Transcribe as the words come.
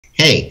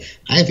Hey,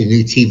 I have a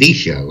new TV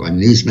show on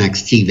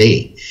Newsmax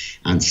TV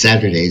on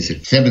Saturdays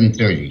at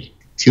 7:30.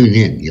 Tune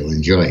in. You'll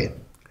enjoy it.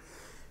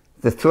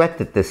 The threat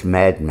that this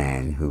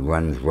madman who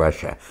runs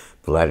Russia,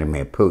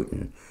 Vladimir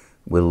Putin,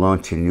 will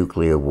launch a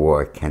nuclear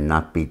war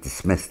cannot be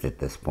dismissed at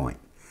this point.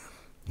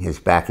 His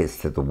back is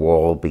to the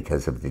wall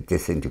because of the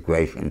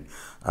disintegration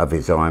of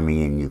his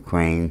army in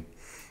Ukraine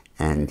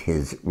and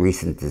his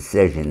recent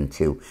decision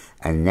to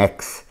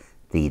annex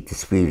the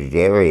disputed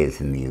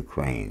areas in the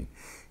Ukraine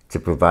to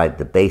provide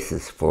the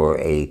basis for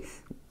a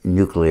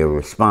nuclear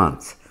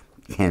response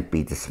can't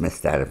be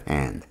dismissed out of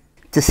hand.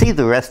 To see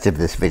the rest of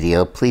this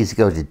video, please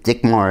go to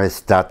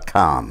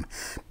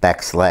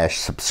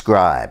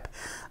dickmorris.com/subscribe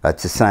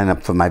to sign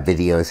up for my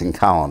videos and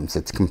columns.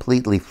 It's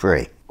completely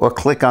free. Or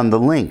click on the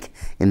link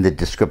in the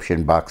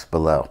description box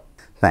below.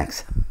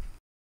 Thanks.